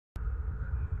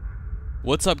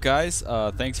What's up, guys?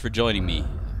 Thanks for joining me.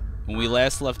 When we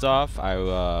last left off,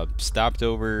 I stopped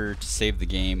over to save the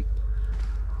game.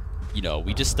 You know,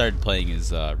 we just started playing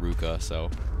as Ruka, so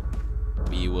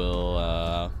we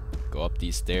will go up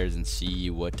these stairs and see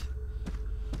what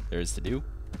there is to do.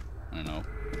 I don't know.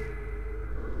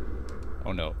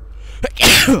 Oh no.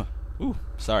 Ooh,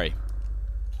 sorry.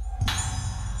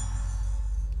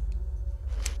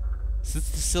 Since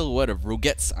the silhouette of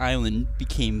Roget's Island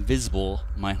became visible,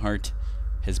 my heart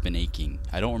has been aching.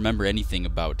 I don't remember anything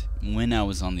about when I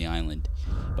was on the island,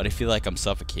 but I feel like I'm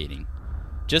suffocating.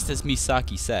 Just as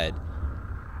Misaki said,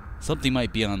 something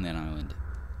might be on that island.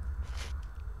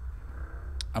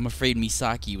 I'm afraid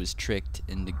Misaki was tricked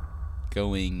into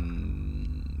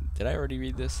going... Did I already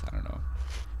read this? I don't know.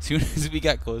 As soon as we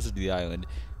got closer to the island,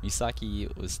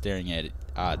 Misaki was staring at it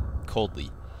coldly.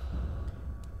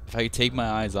 If I could take my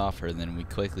eyes off her, then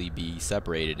we'd quickly be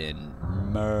separated in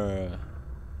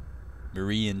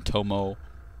Marie and Tomoe.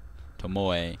 If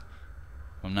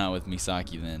I'm not with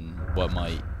Misaki, then what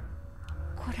might?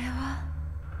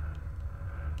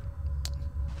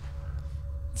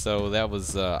 So that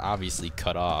was obviously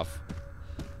cut off.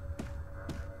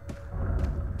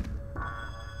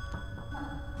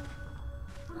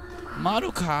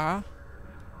 Madoka!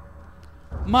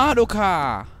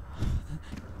 Madoka!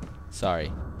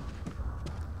 Sorry.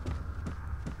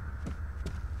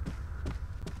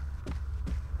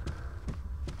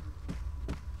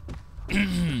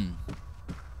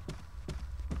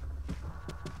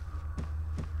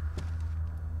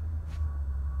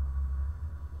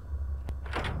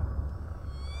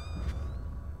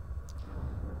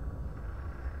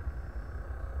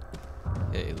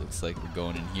 Okay, looks like we're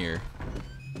going in here.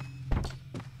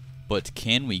 But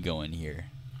can we go in here?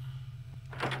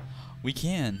 We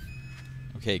can.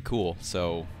 Okay, cool.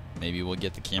 So maybe we'll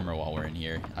get the camera while we're in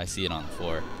here. I see it on the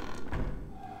floor.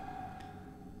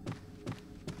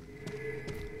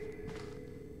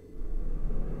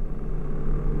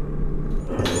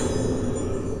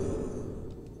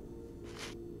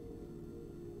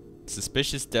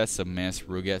 Suspicious deaths of mass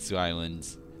Rogetsu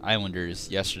Islanders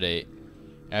yesterday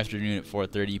afternoon at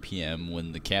 4:30 p.m.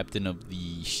 when the captain of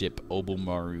the ship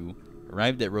Obomaru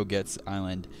arrived at Rogetsu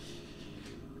Island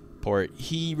port.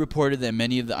 He reported that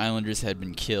many of the islanders had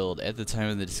been killed. At the time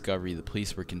of the discovery, the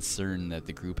police were concerned that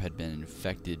the group had been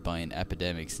infected by an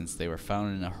epidemic since they were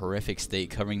found in a horrific state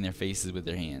covering their faces with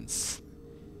their hands.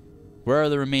 Where are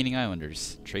the remaining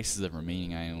islanders? Traces of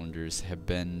remaining islanders have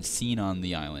been seen on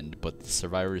the island, but the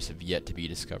survivors have yet to be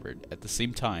discovered. At the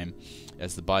same time,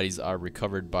 as the bodies are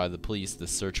recovered by the police, the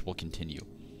search will continue.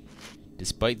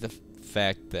 Despite the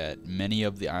fact that many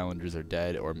of the islanders are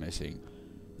dead or missing,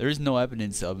 there is no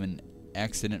evidence of an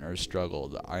accident or struggle.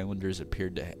 The islanders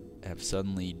appeared to have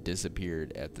suddenly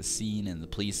disappeared at the scene, and the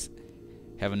police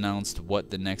have announced what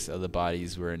the necks of the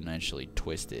bodies were initially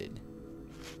twisted.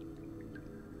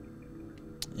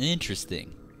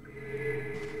 Interesting.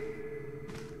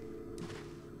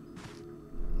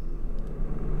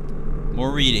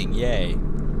 More reading, yay.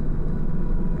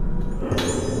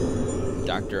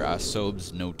 Dr.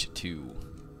 Asob's Note 2.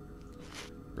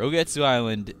 Rogetsu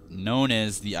Island, known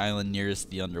as the island nearest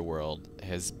the underworld,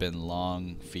 has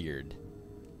long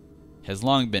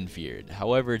been feared.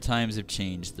 However, times have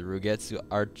changed. The Rogetsu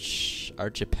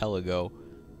archipelago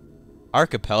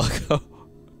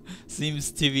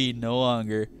seems to be no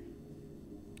longer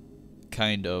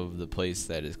kind of the place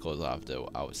that is closed off to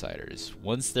outsiders.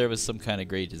 Once there was some kind of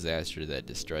great disaster that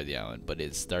destroyed the island, but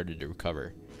it started to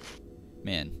recover.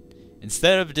 Man,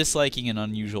 instead of disliking an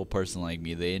unusual person like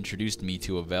me, they introduced me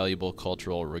to a valuable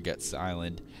cultural Rogetsu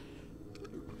Island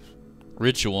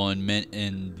ritual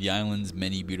and the island's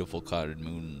many beautiful clouded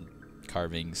moon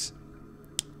carvings.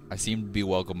 I seemed to be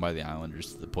welcomed by the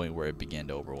islanders to the point where it began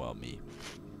to overwhelm me.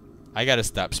 I gotta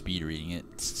stop speed reading it.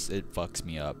 It fucks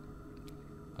me up.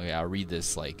 Okay, I'll read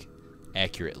this like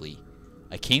accurately.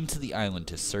 I came to the island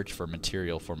to search for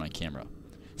material for my camera,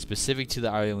 specific to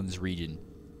the island's region.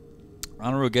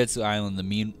 On Rogetsu Island,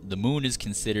 the moon is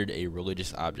considered a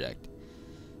religious object.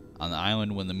 On the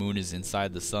island, when the moon is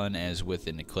inside the sun, as with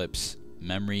an eclipse,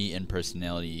 memory and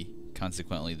personality,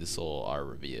 consequently the soul, are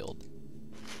revealed.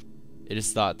 It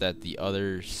is thought that the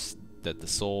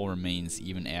soul remains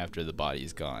even after the body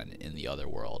is gone in the other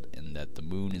world, and that the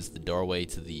moon is the doorway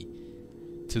to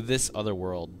this other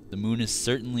world. The moon is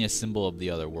certainly a symbol of the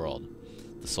other world.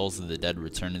 The souls of the dead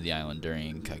return to the island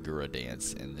during Kagura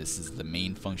dance, and this is the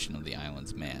main function of the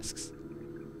island's masks.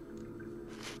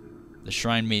 The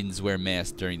shrine maidens wear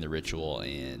masks during the ritual,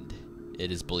 and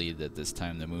it is believed that this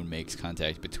time the moon makes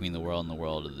contact between the world and the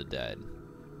world of the dead.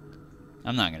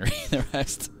 I'm not going to read the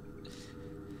rest.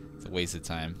 So waste of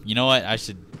time. You know what? I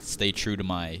should stay true to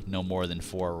my no more than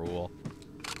 4 rule.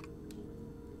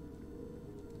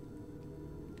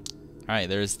 Alright,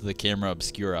 there's the camera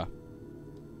obscura.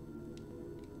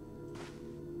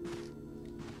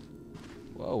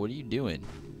 Whoa, what are you doing,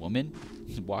 woman?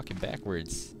 Walking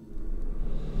backwards.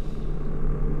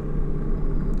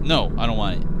 No, I don't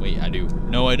want it. Wait, I do.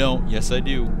 No, I don't. Yes, I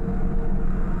do.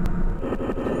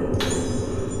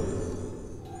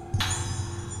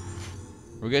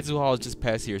 Rogetsu Hall just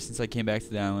passed here. Since I came back to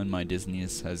the island, my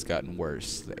dizziness has gotten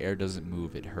worse. The air doesn't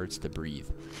move. It hurts to breathe.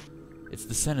 It's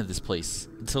the scent of this place.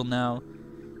 Until now,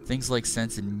 things like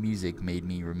scents and music made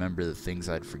me remember the things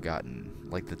I'd forgotten.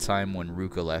 Like the time when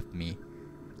Ruka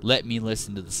let me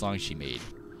listen to the song she made.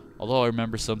 Although I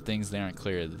remember some things, they aren't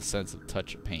clear. The sense of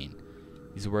touch of pain.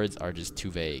 These words are just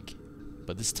too vague.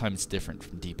 But this time it's different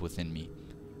from deep within me.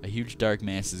 A huge dark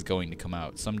mass is going to come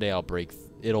out. Someday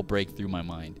it'll break through my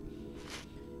mind.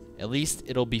 At least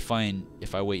it'll be fine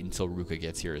if I wait until Ruka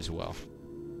gets here as well.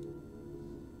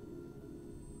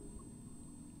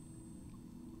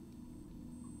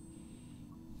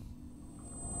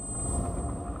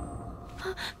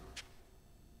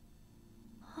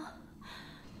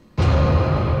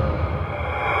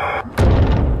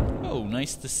 Oh,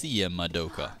 nice to see you,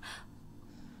 Madoka.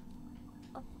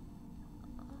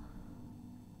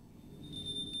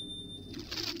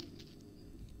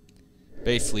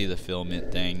 Basically the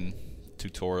filament thing,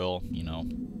 tutorial, you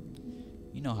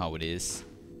know how it is.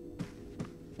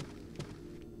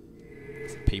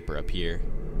 There's paper up here.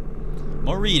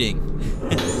 More reading.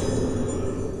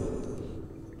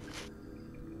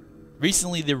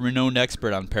 Recently, the renowned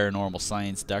expert on paranormal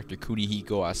science, Dr.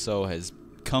 Kunihiko Aso, has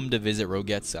come to visit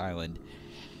Rogetsu Island.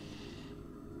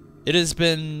 It has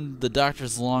been the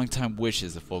doctor's long-time wish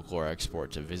as a folklore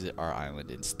expert to visit our island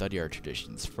and study our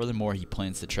traditions. Furthermore, he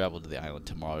plans to travel to the island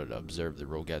tomorrow to observe the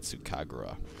Rogetsu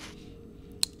Kagura.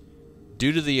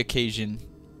 Due to the occasion,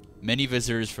 many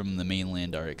visitors from the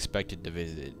mainland are expected to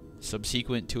visit.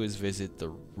 Subsequent to his visit, the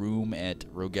room at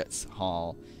Rogetsu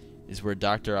Hall is where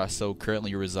Dr. Aso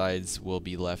currently resides will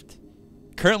be left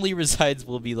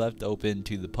open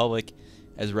to the public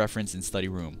as reference and study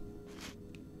room.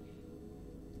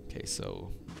 Okay,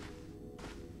 so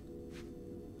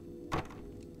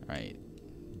alright,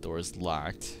 door's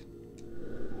locked.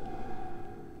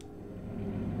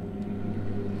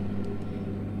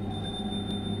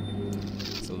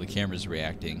 So the camera's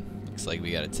reacting. Looks like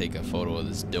we gotta take a photo of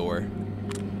this door.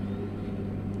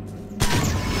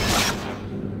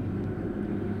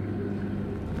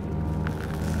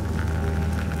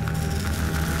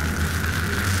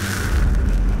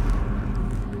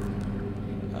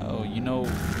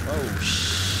 Oh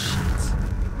shit.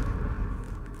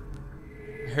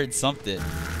 I heard something.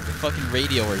 The fucking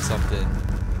radio or something.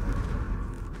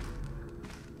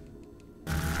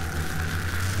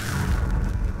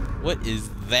 What is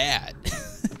that?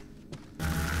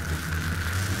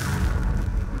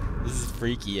 This is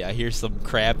freaky. I hear some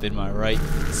crap in my right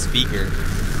speaker.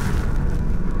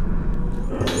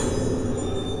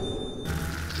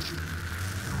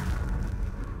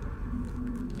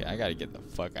 Okay, I gotta get the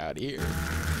fuck out of here.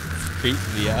 It's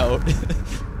creeping me out.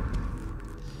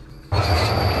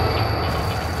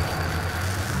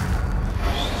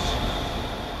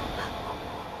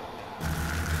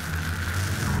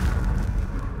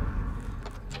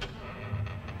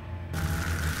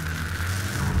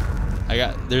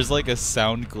 There's like a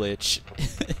sound glitch.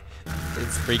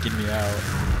 It's freaking me out.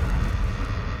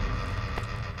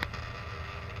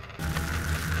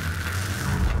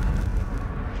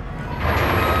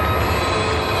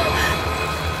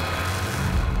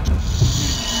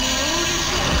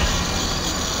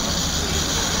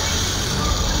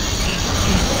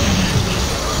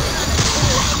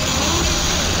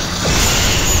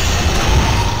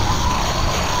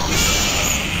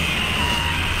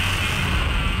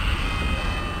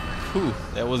 Whew,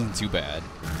 that wasn't too bad.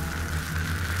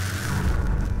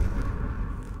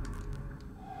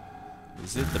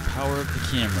 Is it the power of the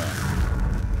camera?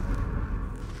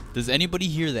 Does anybody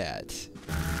hear that?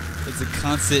 It's a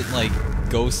constant, like,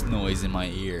 ghost noise in my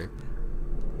ear.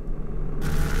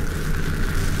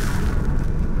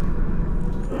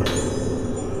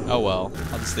 Oh well,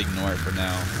 I'll just ignore it for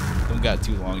now. Don't got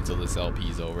too long until this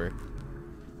LP's over.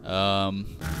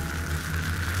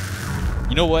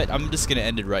 You know what? I'm just gonna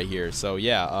end it right here. So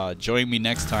yeah, join me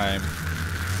next time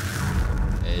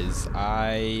as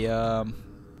I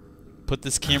put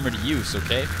this camera to use.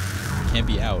 Okay? Can't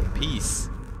be out. Peace.